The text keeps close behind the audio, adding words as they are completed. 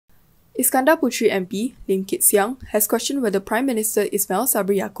Iskandar Puteri MP, named Kit Siang, has questioned whether Prime Minister Ismail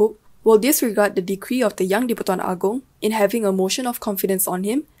Sabri Yaakob will disregard the decree of the Yang di-Pertuan Agong in having a motion of confidence on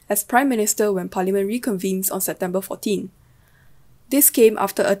him as Prime Minister when Parliament reconvenes on September 14. This came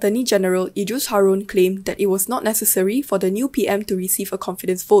after Attorney-General Idrus Harun claimed that it was not necessary for the new PM to receive a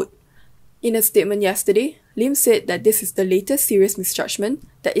confidence vote. In a statement yesterday, Lim said that this is the latest serious misjudgment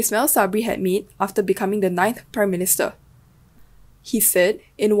that Ismail Sabri had made after becoming the 9th Prime Minister. He said,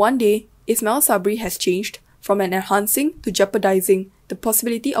 in one day, Ismail Sabri has changed from an enhancing to jeopardising the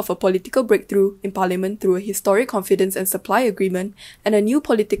possibility of a political breakthrough in Parliament through a historic confidence and supply agreement and a new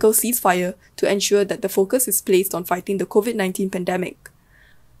political ceasefire to ensure that the focus is placed on fighting the COVID-19 pandemic.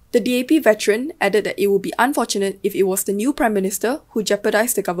 The DAP veteran added that it would be unfortunate if it was the new Prime Minister who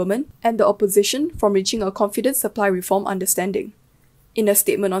jeopardised the government and the opposition from reaching a confidence supply reform understanding. In a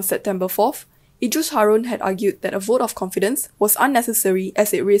statement on September 4th, Idrus Harun had argued that a vote of confidence was unnecessary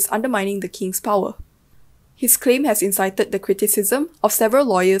as it risked undermining the king's power. His claim has incited the criticism of several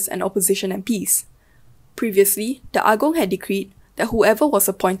lawyers and opposition MPs. Previously, the Agong had decreed that whoever was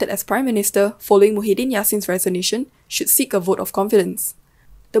appointed as Prime Minister following Muhyiddin Yassin's resignation should seek a vote of confidence.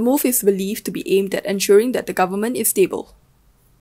 The move is believed to be aimed at ensuring that the government is stable.